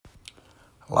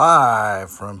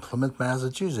Live from Plymouth,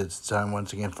 Massachusetts. It's time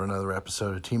once again for another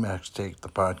episode of TMAC Take the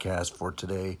podcast for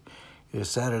today. It is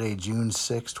Saturday, June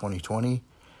 6, 2020.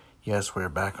 Yes, we're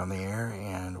back on the air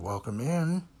and welcome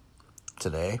in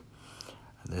today.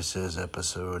 This is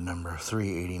episode number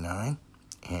 389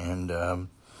 and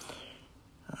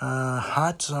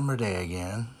hot summer day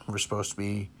again. We're supposed to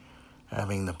be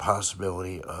having the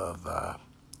possibility of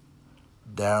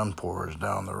downpours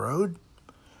down the road.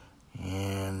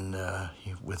 And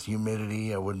with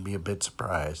humidity, I wouldn't be a bit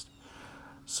surprised.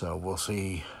 So we'll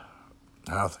see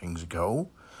how things go.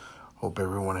 Hope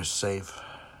everyone is safe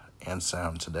and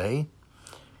sound today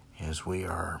as we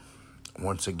are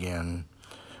once again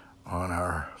on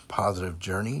our positive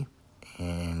journey.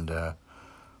 And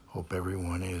hope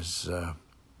everyone is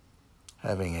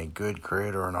having a good,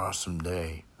 great, or an awesome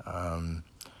day.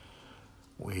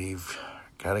 We've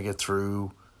got to get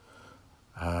through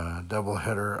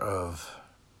doubleheader of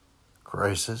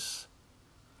crisis,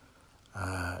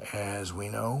 as we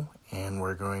know, and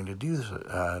we're going to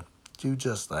do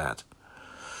just that.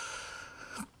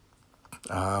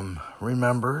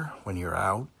 Remember, when you're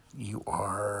out, you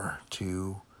are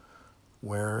to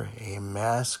wear a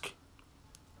mask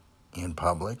in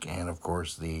public, and of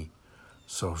course the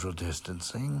social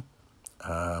distancing,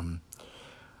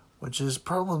 which is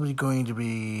probably going to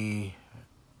be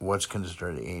what's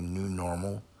considered a new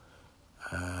normal,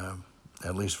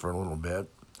 at least for a little bit.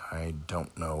 I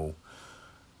don't know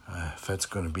if that's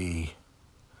going to be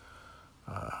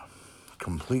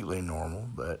completely normal,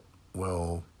 but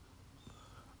we'll,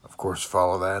 of course,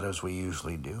 follow that as we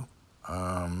usually do.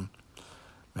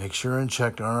 Make sure and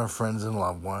check on our friends and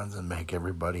loved ones and make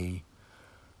everybody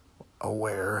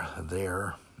aware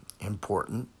they're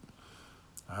important,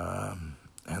 and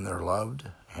they're loved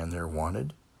and they're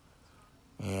wanted.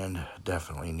 And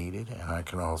definitely needed. And I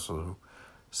can also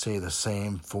say the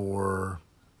same for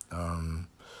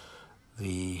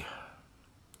the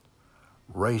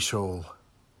racial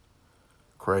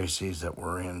crises that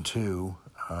we're in too.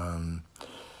 I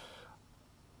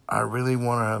really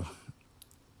want to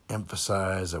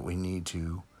emphasize that we need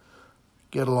to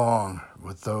get along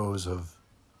with those of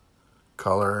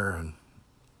color and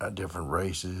different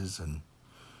races and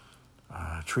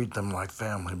treat them like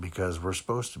family, because we're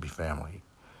supposed to be family.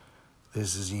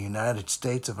 This is the United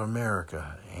States of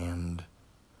America, and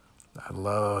I'd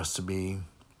love us to be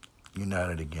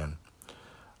united again.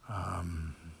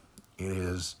 It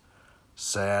is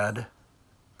sad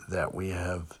that we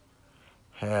have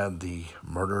had the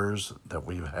murders that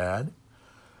we've had.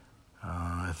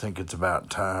 I think it's about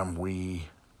time we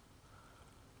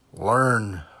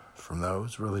learn from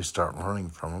those, really start learning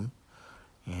from them,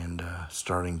 and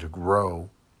starting to grow.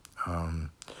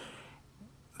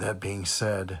 That being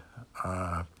said,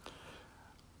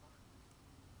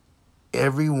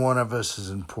 every one of us is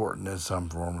important in some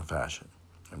form or fashion,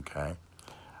 okay?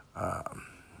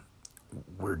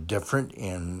 We're different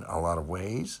in a lot of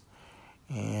ways,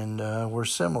 and we're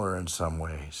similar in some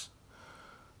ways.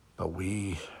 But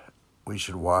we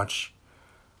should watch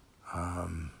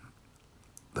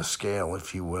the scale,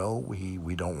 if you will.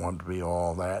 We don't want to be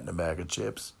all that in a bag of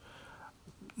chips,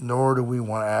 nor do we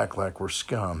want to act like we're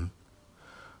scum.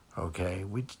 Okay,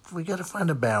 we got to find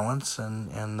a balance,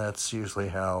 and that's usually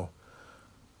how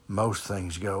most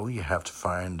things go. You have to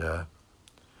find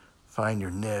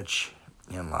your niche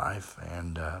in life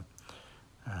and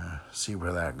see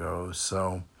where that goes.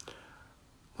 So,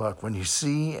 look, when you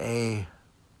see a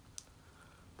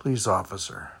police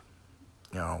officer,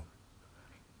 give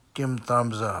him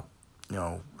thumbs up,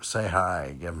 say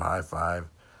hi, give him a high five.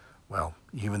 Well,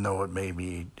 even though it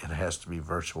has to be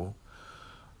virtual.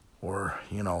 Or,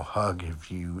 hug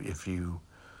if you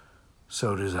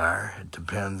so desire. It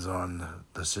depends on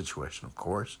the situation, of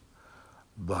course.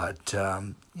 But,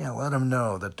 let them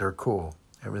know that they're cool.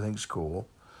 Everything's cool.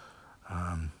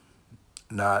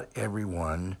 Not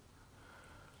everyone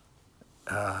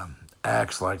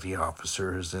acts like the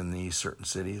officers in these certain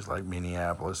cities, like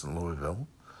Minneapolis and Louisville.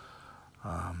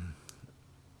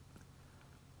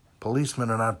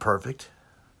 Policemen are not perfect.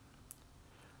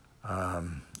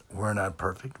 We're not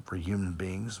perfect. We're human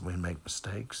beings. We make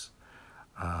mistakes.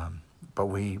 But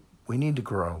we need to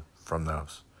grow from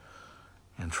those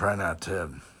and try not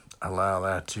to allow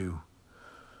that to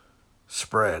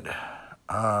spread.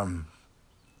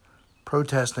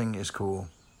 Protesting is cool,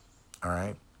 all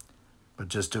right? But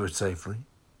just do it safely,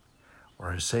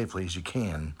 or as safely as you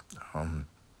can.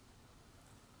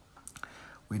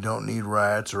 We don't need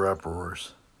riots or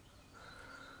uproars.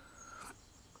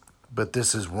 But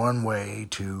this is one way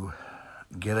to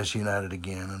get us united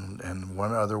again. And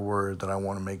one other word that I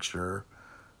want to make sure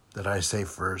that I say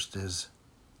first is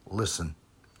listen.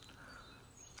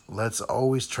 let's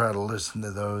always try to listen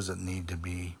to those that need to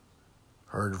be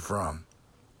heard from.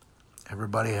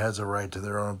 Everybody has a right to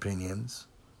their own opinions,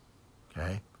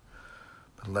 okay?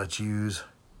 But let's use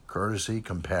courtesy,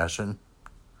 compassion,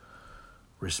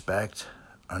 respect,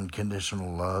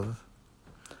 unconditional love.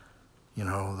 You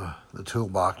know, the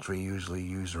toolbox we usually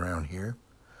use around here.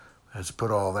 Let's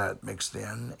put all that mixed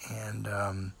in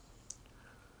and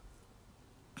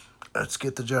let's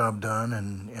get the job done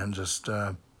and just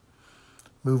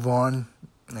move on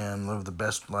and live the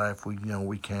best life we know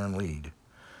we can lead.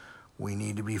 We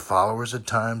need to be followers at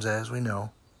times, as we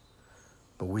know,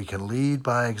 but we can lead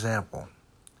by example.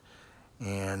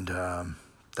 And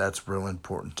that's real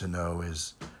important to know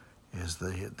is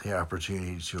the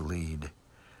opportunity to lead.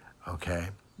 Okay.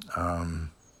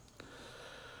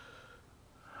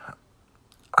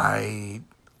 I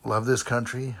love this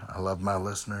country. I love my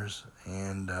listeners,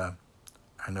 and I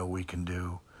know we can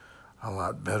do a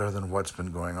lot better than what's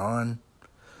been going on.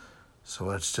 So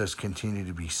let's just continue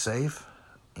to be safe,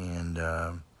 and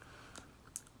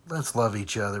let's love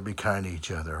each other, be kind to each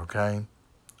other, okay?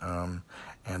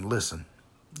 And listen,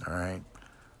 all right?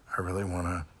 I really want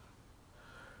to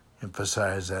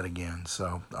emphasize that again.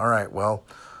 So, all right, well,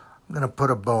 I'm going to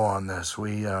put a bow on this.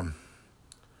 We've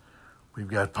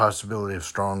got possibility of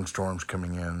strong storms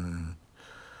coming in. And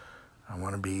I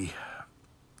want to be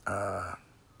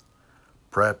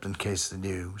prepped in case they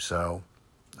do. So,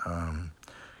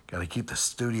 got to keep the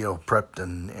studio prepped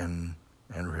and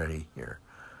ready here.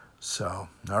 So,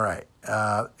 all right.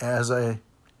 As I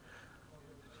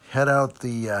head out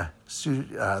the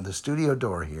studio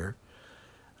door here,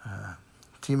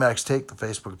 TMAC's Take, the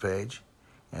Facebook page,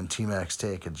 and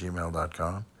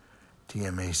tmaxtake@gmail.com,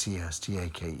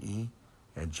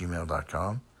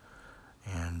 TMACSTAKE@gmail.com.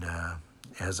 And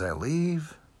as I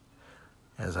leave,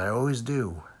 as I always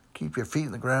do, keep your feet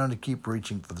in the ground and keep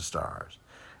reaching for the stars.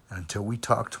 And until we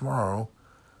talk tomorrow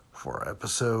for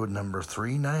episode number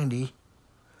 390,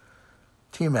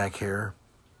 TMAC here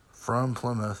from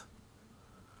Plymouth.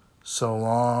 So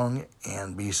long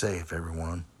and be safe,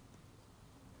 everyone.